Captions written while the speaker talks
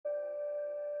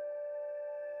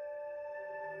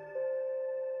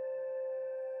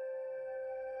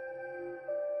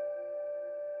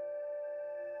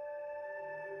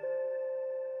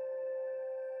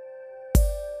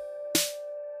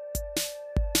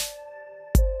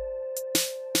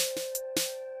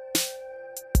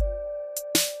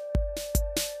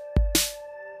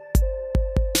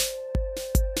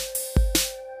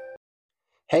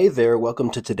Hey there, welcome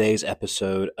to today's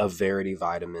episode of Verity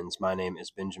Vitamins. My name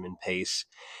is Benjamin Pace,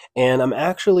 and I'm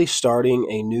actually starting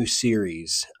a new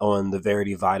series on the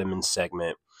Verity Vitamins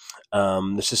segment.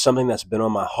 This is something that's been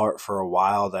on my heart for a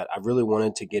while that I really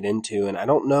wanted to get into, and I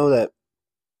don't know that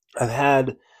I've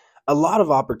had a lot of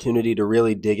opportunity to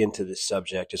really dig into this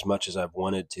subject as much as I've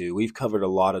wanted to. We've covered a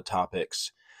lot of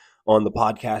topics on the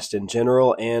podcast in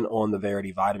general and on the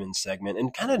Verity Vitamins segment,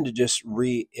 and kind of to just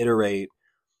reiterate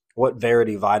what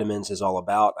Verity Vitamins is all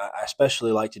about. I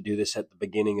especially like to do this at the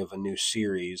beginning of a new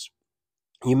series.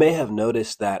 You may have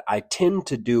noticed that I tend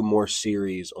to do more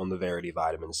series on the Verity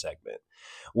Vitamins segment,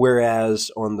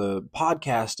 whereas on the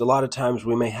podcast, a lot of times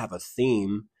we may have a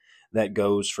theme that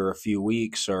goes for a few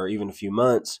weeks or even a few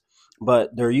months,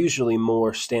 but they're usually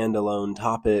more standalone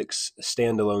topics,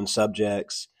 standalone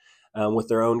subjects with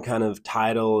their own kind of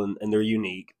title, and they're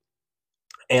unique.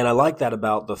 And I like that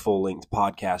about the full length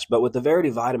podcast. But with the Verity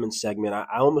Vitamins segment, I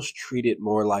almost treat it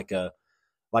more like I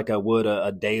would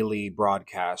a daily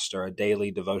broadcast or a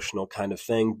daily devotional kind of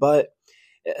thing. But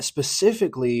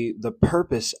specifically, the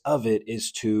purpose of it is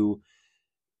to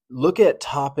look at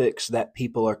topics that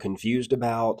people are confused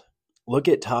about, look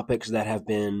at topics that have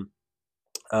been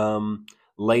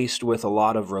laced with a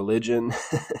lot of religion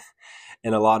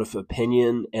and a lot of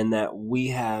opinion, and that we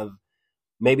have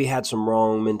maybe had some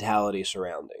wrong mentality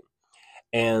surrounding.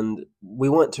 And we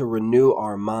want to renew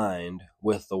our mind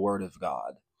with the Word of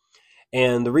God.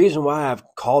 And the reason why I've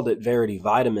called it Verity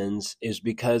Vitamins is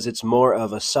because it's more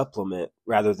of a supplement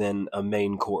rather than a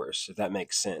main course, if that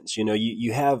makes sense. You know,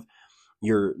 you have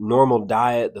your normal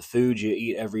diet, the food you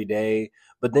eat every day,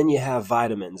 but then you have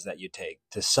vitamins that you take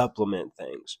to supplement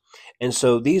things. And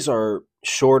so these are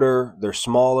shorter, they're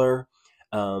smaller,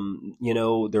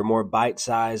 they're more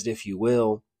bite-sized, if you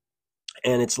will.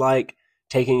 And it's like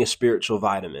taking a spiritual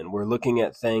vitamin. We're looking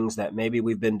at things that maybe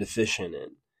we've been deficient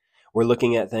in. We're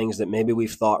looking at things that maybe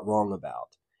we've thought wrong about.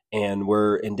 And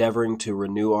we're endeavoring to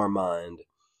renew our mind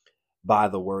by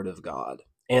the Word of God.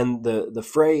 And the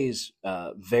phrase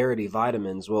Verity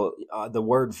Vitamins, the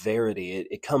word verity,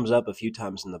 it comes up a few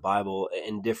times in the Bible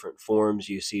in different forms.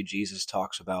 You see Jesus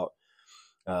talks about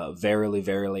verily,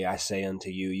 verily, I say unto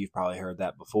you. You've probably heard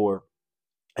that before.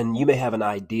 And you may have an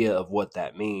idea of what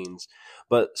that means.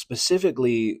 But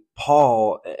specifically,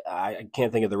 Paul, I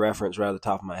can't think of the reference right at the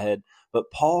top of my head,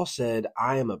 but Paul said,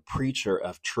 I am a preacher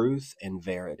of truth and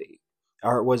verity.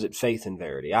 Or was it faith and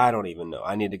verity? I don't even know.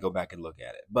 I need to go back and look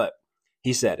at it. But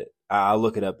he said it. I'll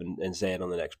look it up and say it on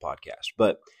the next podcast.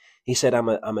 But he said, I'm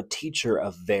a teacher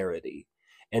of verity.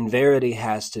 And verity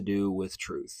has to do with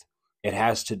truth. It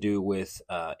has to do with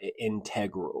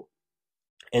integral.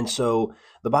 And so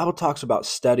the Bible talks about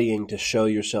studying to show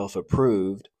yourself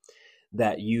approved,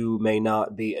 that you may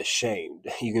not be ashamed.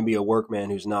 You can be a workman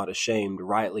who's not ashamed,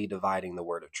 rightly dividing the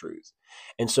word of truth.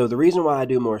 And so the reason why I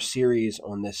do more series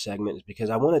on this segment is because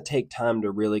I want to take time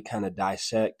to really kind of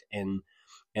dissect and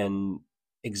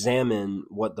examine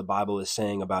what the Bible is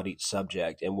saying about each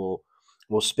subject. And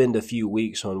we'll spend a few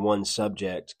weeks on one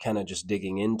subject, kind of just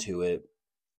digging into it,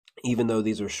 even though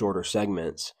these are shorter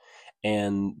segments,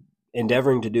 and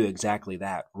endeavoring to do exactly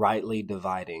that, rightly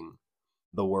dividing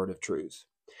the word of truth.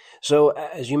 So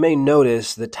as you may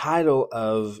notice, the title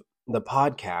of the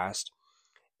podcast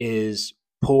is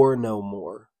Pour No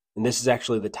More. And this is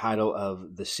actually the title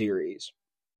of the series.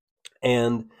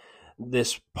 And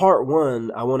this part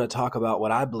one, I want to talk about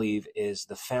what I believe is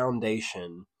the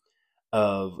foundation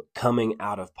of coming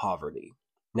out of poverty.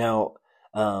 Now,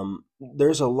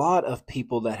 there's a lot of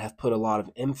people that have put a lot of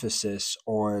emphasis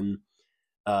on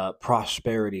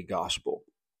prosperity gospel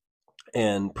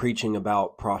and preaching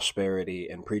about prosperity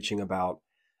and preaching about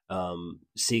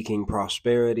seeking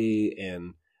prosperity.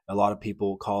 And a lot of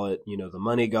people call it, the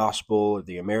money gospel or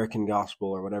the American gospel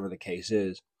or whatever the case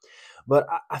is. But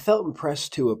I felt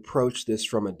impressed to approach this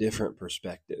from a different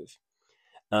perspective.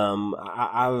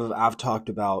 I've talked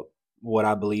about what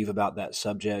I believe about that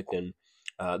subject, and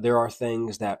there are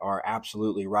things that are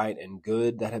absolutely right and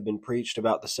good that have been preached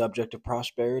about the subject of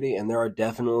prosperity, and there are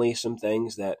definitely some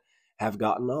things that have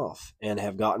gotten off and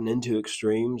have gotten into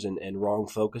extremes and wrong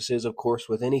focuses. Of course,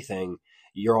 with anything,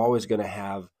 you're always going to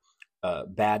have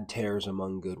bad tares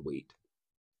among good wheat.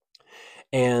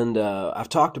 And I've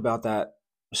talked about that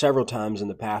several times in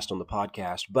the past on the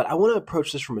podcast, but I want to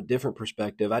approach this from a different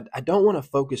perspective. I don't want to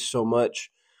focus so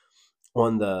much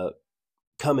on the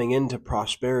coming into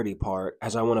prosperity part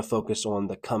as I want to focus on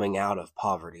the coming out of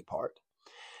poverty part.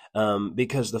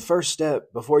 Because the first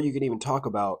step, before you can even talk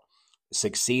about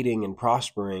succeeding and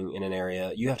prospering in an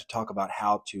area, you have to talk about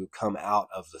how to come out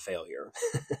of the failure.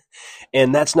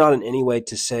 And that's not in any way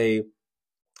to say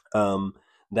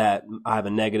that I have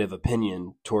a negative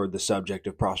opinion toward the subject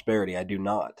of prosperity. I do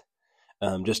not,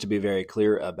 just to be very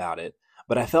clear about it.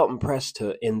 But I felt impressed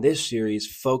to, in this series,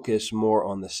 focus more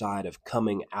on the side of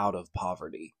coming out of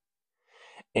poverty.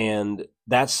 And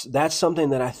that's something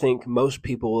that I think most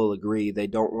people will agree they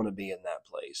don't want to be in that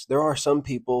place. There are some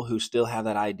people who still have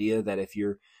that idea that if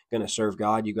you're going to serve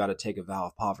God, you got to take a vow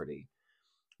of poverty.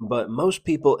 But most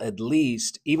people, at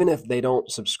least, even if they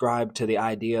don't subscribe to the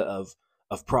idea of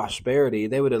prosperity,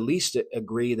 they would at least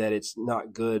agree that it's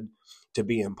not good to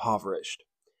be impoverished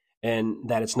and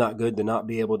that it's not good to not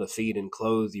be able to feed and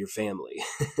clothe your family.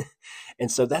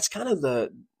 And so that's kind of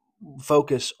the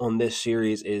focus on this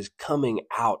series, is coming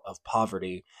out of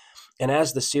poverty. And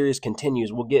as the series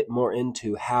continues, we'll get more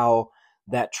into how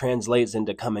that translates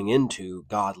into coming into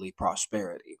godly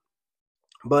prosperity.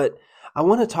 But I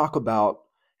want to talk about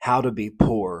how to be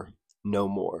poor no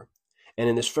more. And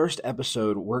in this first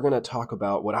episode, we're going to talk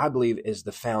about what I believe is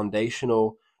the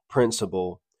foundational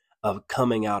principle of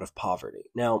coming out of poverty.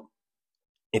 Now,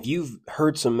 if you've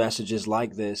heard some messages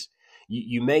like this,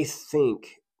 you may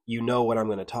think you know what I'm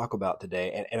going to talk about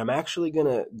today. And I'm actually going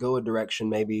to go a direction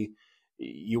maybe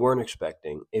you weren't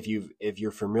expecting if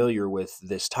you're familiar with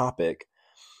this topic.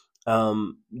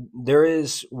 There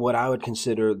is what I would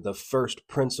consider the first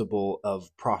principle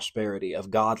of prosperity,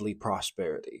 of godly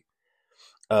prosperity,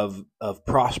 of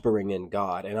prospering in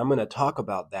God. And I'm going to talk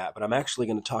about that, but I'm actually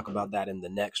going to talk about that in the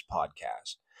next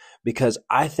podcast, because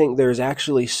I think there's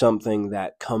actually something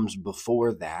that comes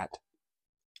before that.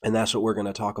 And that's what we're going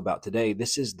to talk about today.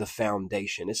 This is the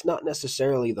foundation. It's not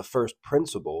necessarily the first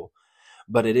principle,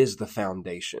 but it is the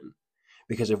foundation.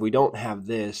 Because if we don't have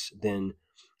this, then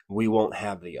we won't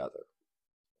have the other.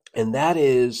 And that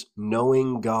is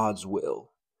knowing God's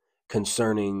will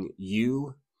concerning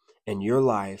you and your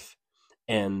life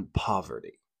and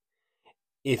poverty.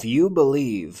 If you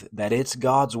believe that it's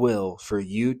God's will for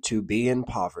you to be in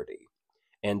poverty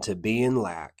and to be in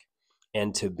lack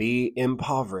and to be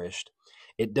impoverished,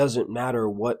 it doesn't matter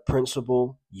what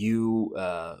principle you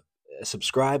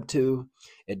subscribe to.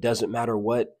 It doesn't matter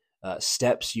what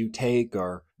steps you take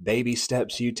or baby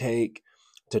steps you take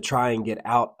to try and get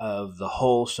out of the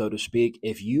hole, so to speak.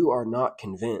 If you are not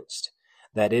convinced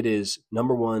that it is,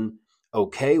 number one,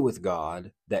 okay with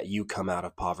God that you come out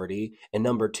of poverty, and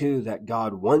number two, that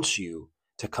God wants you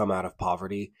to come out of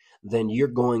poverty, then you're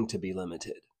going to be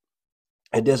limited.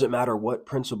 It doesn't matter what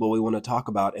principle we want to talk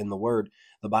about in the Word.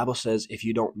 The Bible says if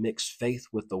you don't mix faith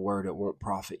with the Word, it won't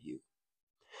profit you.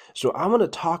 So I want to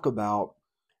talk about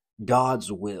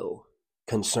God's will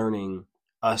concerning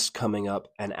us coming up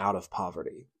and out of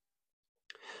poverty.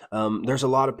 There's a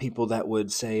lot of people that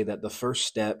would say that the first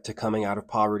step to coming out of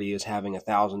poverty is having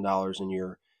 $1,000 in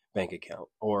your bank account,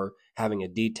 or having a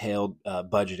detailed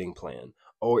budgeting plan,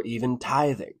 or even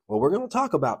tithing. Well, we're going to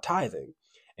talk about tithing,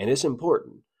 and it's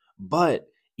important. But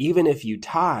even if you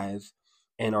tithe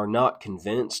and are not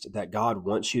convinced that God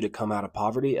wants you to come out of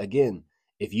poverty, again,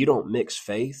 if you don't mix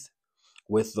faith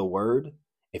with the Word,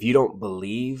 if you don't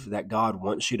believe that God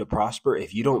wants you to prosper,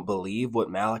 if you don't believe what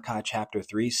Malachi chapter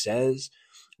 3 says,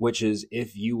 which is,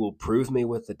 if you will prove me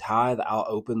with the tithe, I'll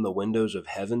open the windows of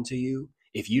heaven to you.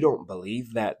 If you don't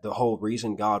believe that the whole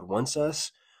reason God wants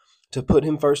us to put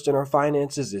him first in our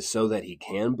finances is so that he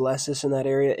can bless us in that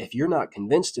area, if you're not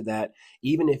convinced of that,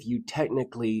 even if you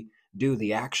technically do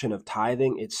the action of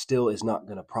tithing, it still is not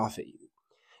going to profit you.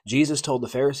 Jesus told the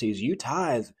Pharisees, you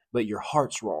tithe, but your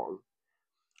heart's wrong.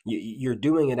 You're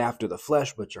doing it after the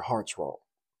flesh, but your heart's wrong.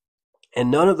 And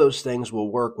none of those things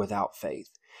will work without faith.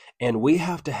 And we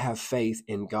have to have faith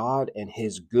in God and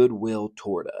his goodwill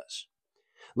toward us.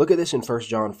 Look at this in 1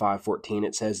 John 5:14.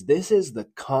 It says, this is the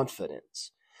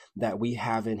confidence that we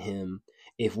have in him.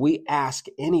 If we ask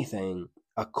anything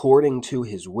according to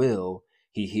his will,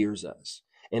 he hears us.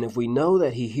 And if we know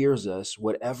that he hears us,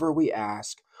 whatever we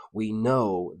ask, we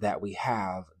know that we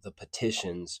have the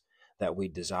petitions that we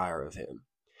desire of him.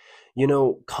 You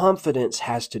know, confidence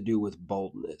has to do with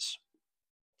boldness.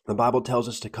 The Bible tells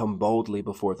us to come boldly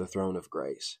before the throne of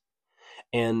grace.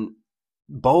 And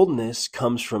boldness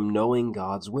comes from knowing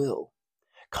God's will.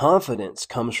 Confidence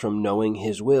comes from knowing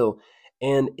his will.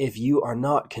 And if you are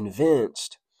not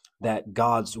convinced that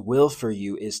God's will for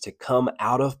you is to come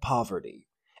out of poverty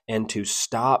and to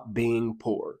stop being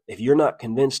poor, if you're not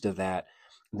convinced of that,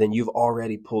 then you've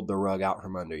already pulled the rug out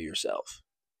from under yourself.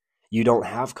 You don't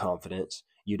have confidence.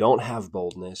 You don't have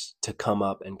boldness to come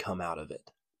up and come out of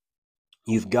it.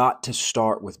 You've got to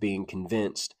start with being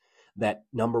convinced that,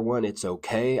 number one, it's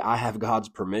okay. I have God's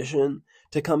permission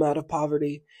to come out of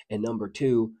poverty. And number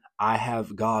two, I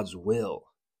have God's will.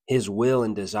 His will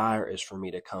and desire is for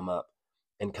me to come up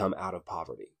and come out of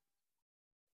poverty.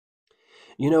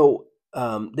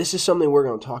 This is something we're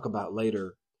going to talk about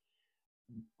later.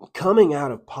 Coming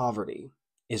out of poverty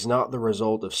is not the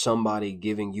result of somebody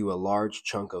giving you a large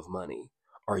chunk of money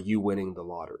or you winning the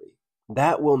lottery.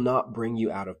 That will not bring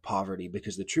you out of poverty,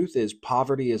 because the truth is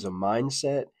poverty is a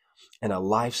mindset and a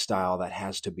lifestyle that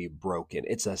has to be broken.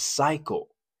 It's a cycle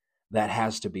that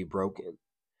has to be broken.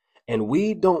 And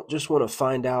we don't just want to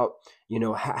find out,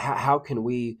 how can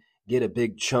we get a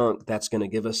big chunk that's going to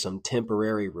give us some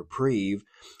temporary reprieve.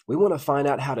 We want to find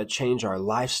out how to change our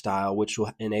lifestyle, which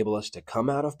will enable us to come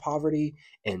out of poverty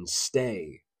and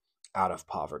stay out of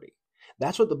poverty.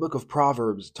 That's what the book of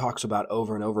Proverbs talks about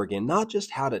over and over again, not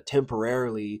just how to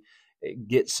temporarily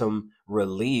get some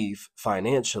relief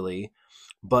financially,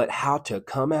 but how to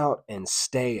come out and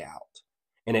stay out.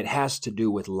 And it has to do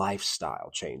with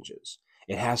lifestyle changes.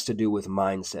 It has to do with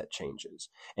mindset changes.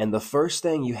 And the first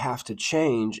thing you have to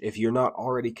change, if you're not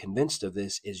already convinced of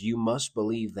this, is you must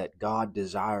believe that God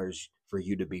desires for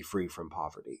you to be free from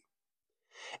poverty.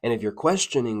 And if you're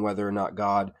questioning whether or not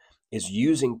God is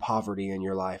using poverty in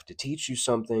your life to teach you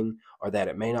something, or that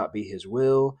it may not be his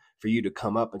will for you to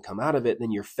come up and come out of it,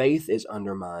 then your faith is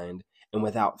undermined. And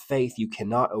without faith, you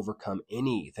cannot overcome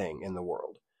anything in the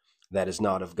world that is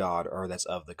not of God or that's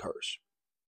of the curse.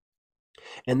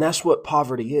 And that's what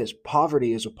poverty is.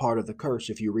 Poverty is a part of the curse.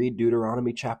 If you read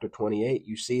Deuteronomy chapter 28,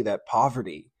 you see that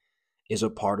poverty is a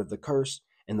part of the curse.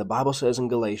 And the Bible says in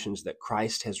Galatians that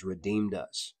Christ has redeemed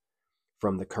us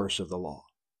from the curse of the law.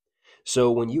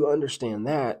 So when you understand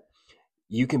that,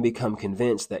 you can become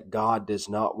convinced that God does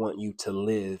not want you to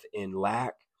live in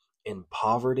lack, in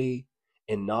poverty,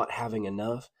 and not having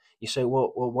enough. You say,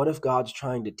 well, what if God's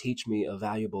trying to teach me a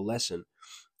valuable lesson?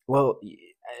 Well,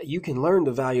 you can learn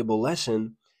the valuable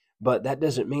lesson, but that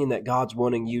doesn't mean that God's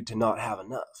wanting you to not have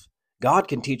enough. God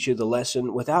can teach you the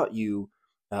lesson without you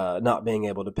not being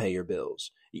able to pay your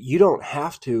bills. You don't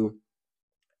have to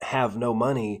have no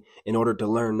money in order to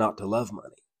learn not to love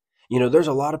money. There's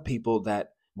a lot of people that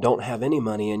don't have any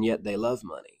money and yet they love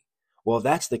money. Well, if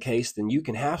that's the case, then you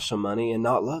can have some money and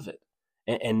not love it,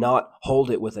 and not hold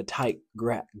it with a tight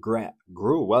grip, grasp.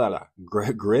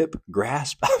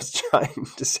 I was trying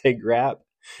to say grab,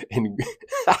 and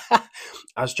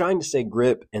I was trying to say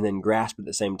grip and then grasp at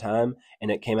the same time, and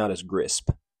it came out as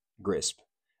grisp.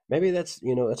 Maybe that's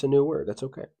a new word. That's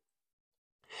okay.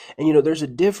 And there's a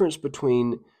difference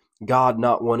between God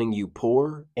not wanting you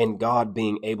poor and God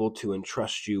being able to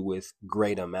entrust you with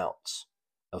great amounts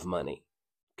of money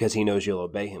because he knows you'll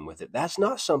obey him with it. That's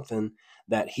not something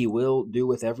that he will do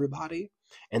with everybody.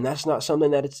 And that's not something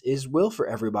that it's his will for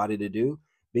everybody to do,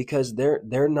 because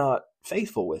they're not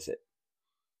faithful with it.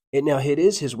 Now, it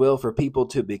is his will for people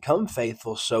to become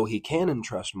faithful so he can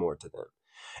entrust more to them.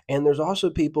 And there's also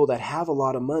people that have a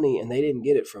lot of money and they didn't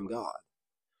get it from God.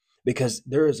 Because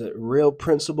there is a real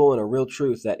principle and a real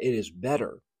truth that it is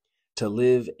better to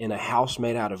live in a house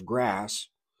made out of grass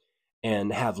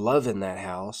and have love in that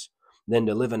house than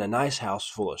to live in a nice house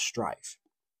full of strife.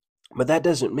 But that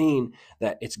doesn't mean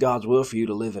that it's God's will for you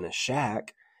to live in a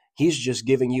shack. He's just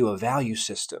giving you a value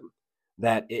system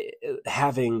that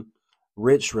having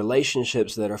rich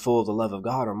relationships that are full of the love of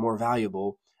God are more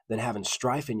valuable than having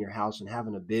strife in your house and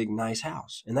having a big, nice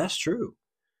house. And that's true.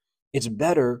 It's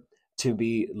better to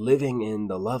be living in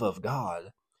the love of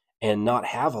God and not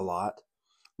have a lot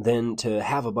than to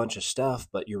have a bunch of stuff,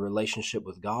 but your relationship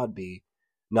with God be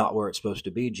not where it's supposed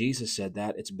to be. Jesus said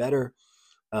that it's better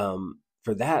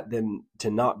for that than to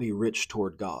not be rich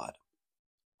toward God.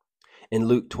 In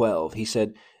Luke 12, he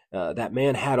said that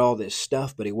man had all this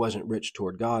stuff, but he wasn't rich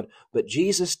toward God. But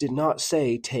Jesus did not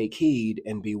say, take heed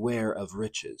and beware of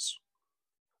riches.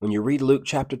 When you read Luke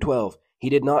chapter 12, he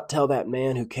did not tell that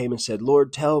man who came and said,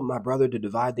 Lord, tell my brother to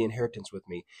divide the inheritance with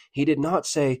me. He did not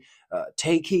say,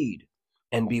 take heed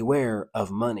and beware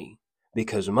of money,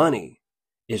 because money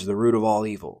is the root of all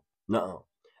evil. No,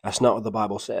 that's not what the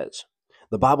Bible says.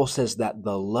 The Bible says that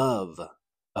the love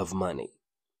of money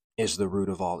is the root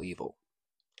of all evil.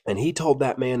 And he told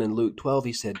that man in Luke 12,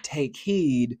 he said, take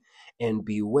heed and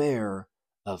beware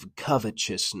of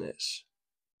covetousness.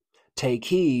 Take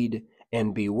heed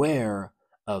and beware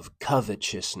of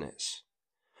covetousness.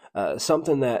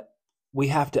 Something that we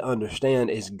have to understand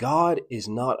is God is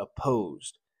not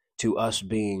opposed to us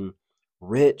being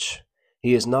rich.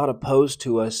 He is not opposed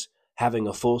to us having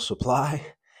a full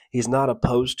supply. He's not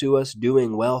opposed to us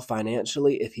doing well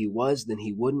financially. If he was, then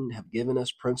he wouldn't have given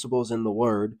us principles in the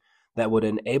Word that would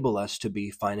enable us to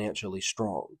be financially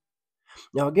strong.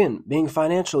 Now, again, being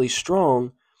financially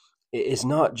strong is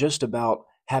not just about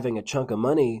having a chunk of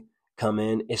money come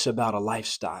in. It's about a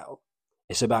lifestyle.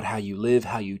 It's about how you live,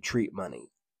 how you treat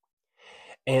money.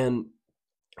 And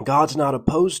God's not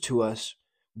opposed to us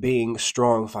being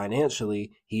strong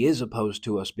financially. He is opposed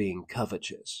to us being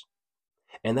covetous.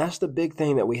 And that's the big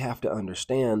thing that we have to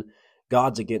understand.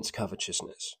 God's against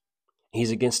covetousness.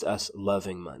 He's against us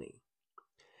loving money.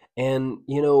 And,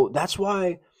 that's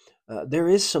why there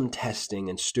is some testing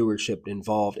and stewardship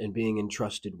involved in being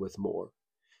entrusted with more.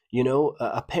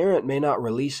 A parent may not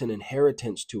release an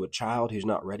inheritance to a child who's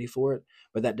not ready for it,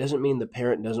 but that doesn't mean the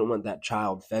parent doesn't want that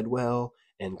child fed well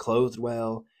and clothed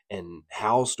well and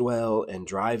housed well and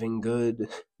driving good,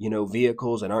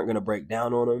 vehicles that aren't going to break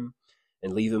down on them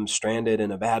and leave them stranded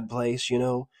in a bad place.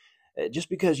 Just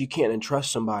because you can't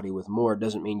entrust somebody with more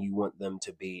doesn't mean you want them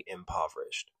to be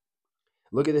impoverished.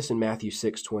 Look at this in Matthew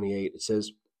 6:28. It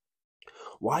says,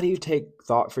 "Why do you take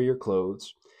thought for your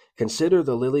clothes? Consider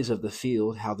the lilies of the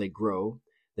field, how they grow.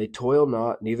 They toil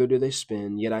not, neither do they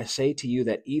spin. Yet I say to you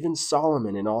that even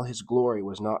Solomon in all his glory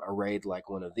was not arrayed like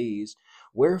one of these.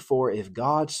 Wherefore, if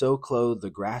God so clothe the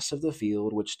grass of the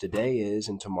field, which today is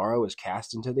and tomorrow is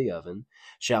cast into the oven,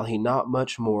 shall he not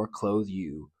much more clothe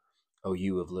you, O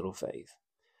you of little faith?"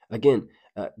 Again,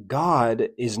 God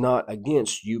is not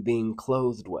against you being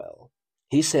clothed well.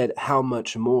 He said, how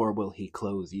much more will he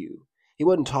clothe you? He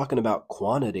wasn't talking about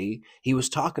quantity. He was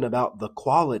talking about the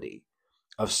quality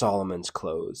of Solomon's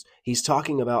clothes. He's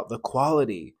talking about the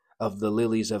quality of the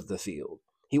lilies of the field.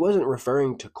 He wasn't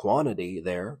referring to quantity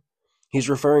there. He's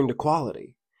referring to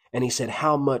quality. And he said,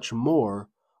 how much more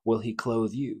will he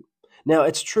clothe you? Now,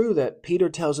 it's true that Peter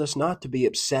tells us not to be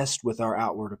obsessed with our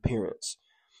outward appearance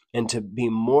and to be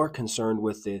more concerned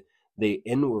with the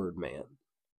inward man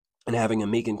and having a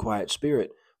meek and quiet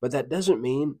spirit. But that doesn't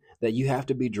mean that you have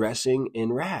to be dressing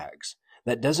in rags.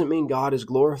 That doesn't mean God is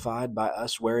glorified by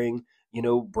us wearing,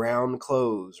 brown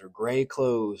clothes or gray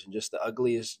clothes and just the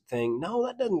ugliest thing. No,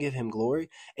 that doesn't give him glory.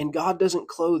 And God doesn't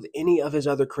clothe any of his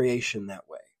other creation that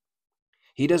way.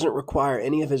 He doesn't require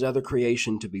any of his other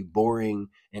creation to be boring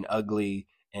and ugly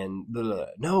and blah, blah.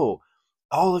 No,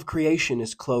 all of creation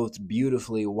is clothed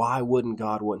beautifully. Why wouldn't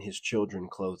God want his children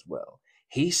clothed well?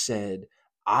 He said,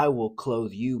 I will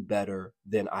clothe you better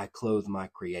than I clothe my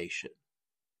creation.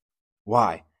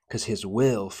 Why? Because his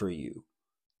will for you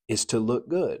is to look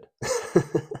good.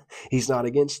 He's not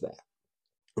against that.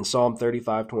 In Psalm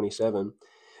 35:27,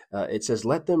 it says,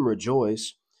 let them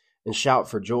rejoice and shout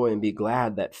for joy and be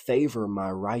glad that favor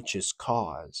my righteous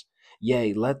cause.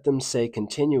 Yea, let them say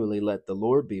continually, let the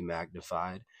Lord be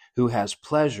magnified, who has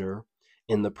pleasure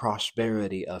in the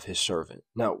prosperity of his servant.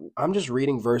 Now, I'm just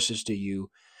reading verses to you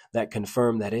that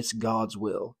confirm that it's God's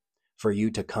will for you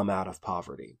to come out of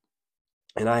poverty.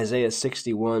 In Isaiah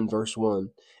 61, verse 1,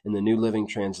 in the New Living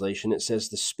Translation, it says,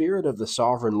 the Spirit of the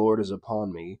Sovereign Lord is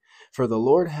upon me, for the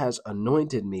Lord has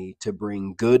anointed me to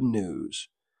bring good news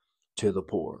to the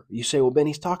poor. You say, well, Ben,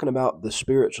 he's talking about the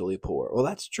spiritually poor. Well,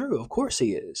 that's true. Of course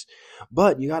he is.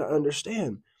 But you got to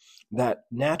understand that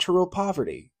natural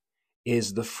poverty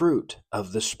is the fruit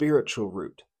of the spiritual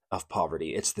root of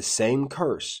poverty. It's the same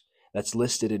curse that's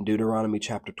listed in Deuteronomy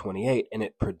chapter 28, and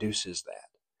it produces that.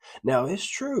 Now, it's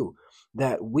true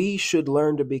that we should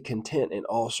learn to be content in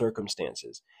all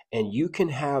circumstances, and you can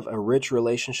have a rich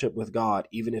relationship with God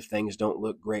even if things don't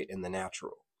look great in the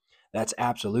natural. That's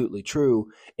absolutely true,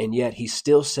 and yet he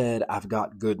still said, I've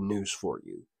got good news for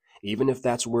you. Even if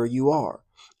that's where you are,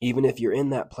 even if you're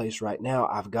in that place right now,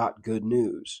 I've got good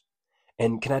news.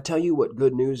 And can I tell you what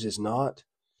good news is not?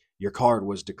 Your card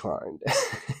was declined.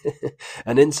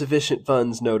 An insufficient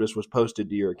funds notice was posted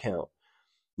to your account.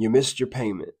 You missed your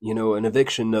payment. An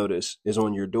eviction notice is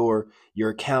on your door.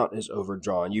 Your account is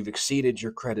overdrawn. You've exceeded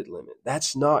your credit limit.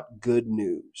 That's not good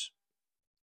news.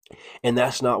 And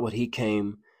that's not what he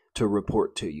came to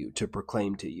report to you, to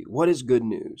proclaim to you. What is good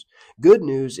news? Good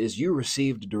news is you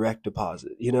received a direct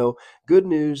deposit. Good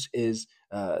news is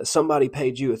somebody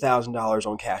paid you $1,000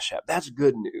 on Cash App. That's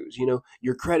good news.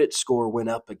 Your credit score went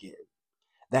up again.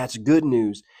 That's good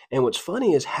news. And what's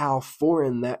funny is how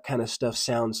foreign that kind of stuff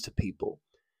sounds to people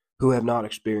who have not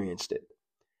experienced it.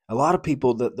 A lot of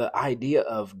people, the idea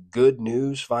of good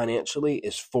news financially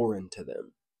is foreign to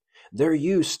them. They're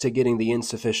used to getting the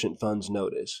insufficient funds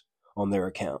notice on their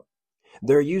account.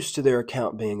 They're used to their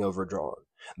account being overdrawn.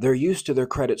 They're used to their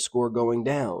credit score going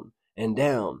down and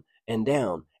down and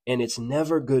down, and it's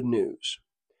never good news.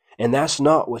 And that's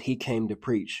not what he came to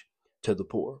preach to the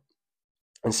poor.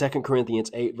 In 2 Corinthians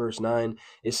 8, verse 9,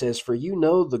 it says, for you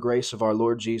know the grace of our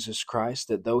Lord Jesus Christ,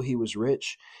 that though he was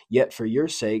rich, yet for your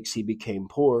sakes he became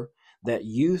poor, that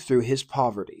you through his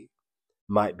poverty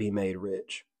might be made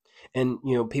rich. And,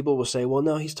 people will say, well,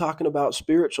 no, he's talking about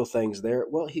spiritual things there.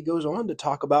 Well, he goes on to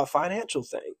talk about financial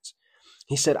things.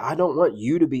 He said, I don't want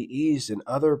you to be eased and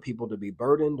other people to be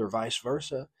burdened or vice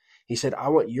versa. He said, I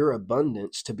want your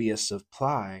abundance to be a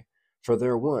supply for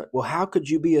their want. Well, how could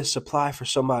you be a supply for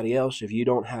somebody else if you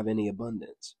don't have any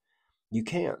abundance? You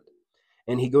can't.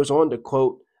 And he goes on to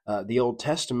quote the Old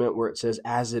Testament where it says,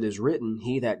 as it is written,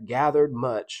 he that gathered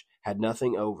much had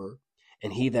nothing over,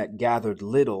 and he that gathered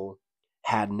little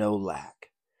had no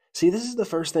lack. See, this is the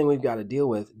first thing we've got to deal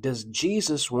with. Does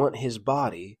Jesus want his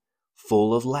body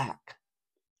full of lack?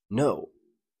 No.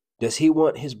 Does he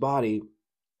want his body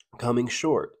coming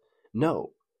short?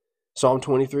 No. Psalm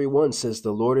 23:1 says,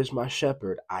 the Lord is my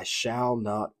shepherd, I shall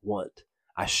not want,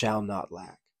 I shall not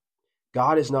lack.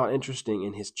 God is not interesting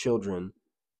in his children.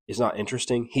 Is not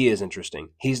interesting? He is interesting.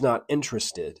 He's not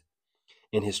interested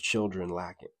in his children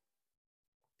lacking.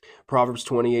 Proverbs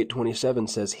 28:27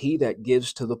 says, he that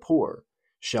gives to the poor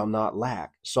shall not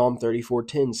lack. Psalm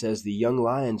 34:10 says, the young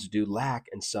lions do lack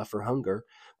and suffer hunger,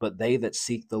 but they that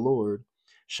seek the Lord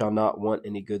shall not want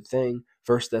any good thing.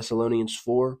 1 Thessalonians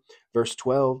 4, verse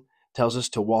 12 tells us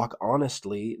to walk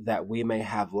honestly that we may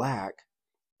have lack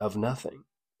of nothing.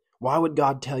 Why would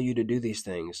God tell you to do these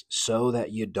things? So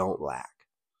that you don't lack.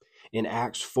 In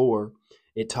Acts 4,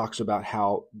 it talks about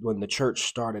how when the church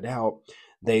started out,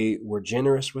 they were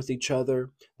generous with each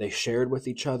other, they shared with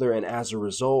each other, and as a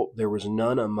result, there was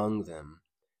none among them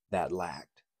that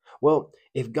lacked. Well,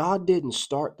 if God didn't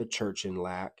start the church in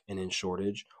lack and in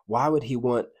shortage, why would he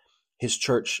want his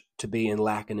church to be in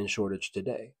lack and in shortage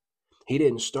today? He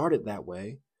didn't start it that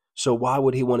way, so why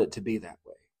would he want it to be that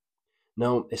way?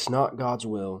 No, it's not God's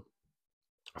will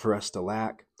for us to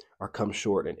lack or come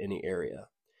short in any area.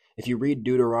 If you read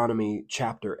Deuteronomy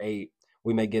chapter 8,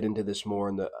 we may get into this more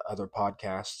in the other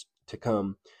podcasts to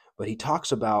come, but he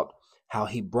talks about how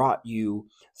he brought you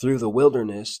through the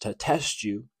wilderness to test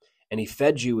you, and he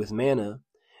fed you with manna,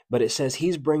 but it says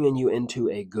he's bringing you into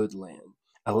a good land,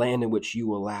 a land in which you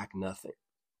will lack nothing.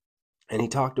 And he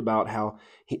talked about how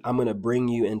I'm going to bring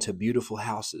you into beautiful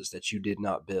houses that you did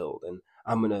not build, and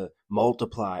I'm going to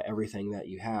multiply everything that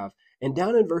you have. And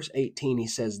down in verse 18, he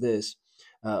says this,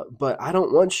 but I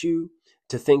don't want you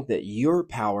to think that your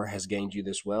power has gained you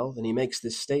this wealth. And he makes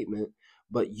this statement,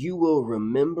 but you will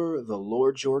remember the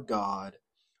Lord your God,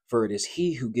 for it is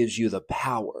he who gives you the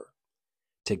power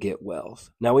to get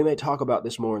wealth. Now, we may talk about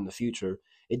this more in the future.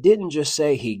 It didn't just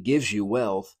say he gives you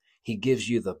wealth, he gives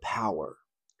you the power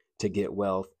to get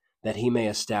wealth, that he may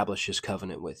establish his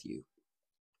covenant with you.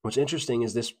 What's interesting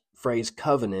is this phrase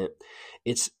covenant,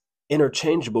 it's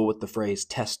interchangeable with the phrase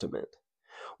testament.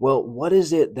 Well, what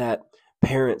is it that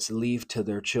parents leave to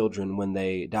their children when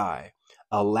they die?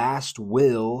 A last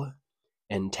will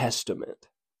and testament.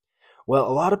 Well,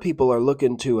 a lot of people are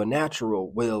looking to a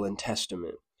natural will and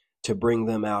testament to bring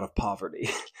them out of poverty,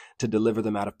 to deliver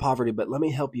them out of poverty. But let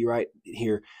me help you right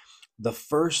here. The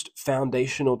first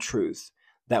foundational truth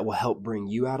that will help bring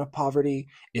you out of poverty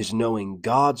is knowing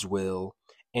God's will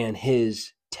and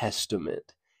his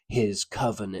testament, his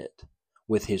covenant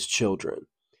with his children.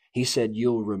 He said,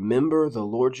 you'll remember the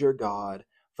Lord your God,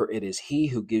 for it is he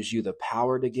who gives you the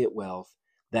power to get wealth,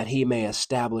 that he may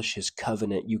establish his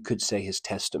covenant. You could say his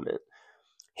testament.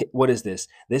 What is this?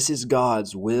 This is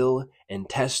God's will and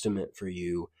testament for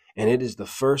you, and it is the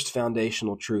first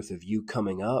foundational truth of you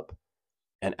coming up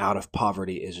and out of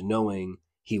poverty is knowing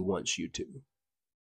he wants you to.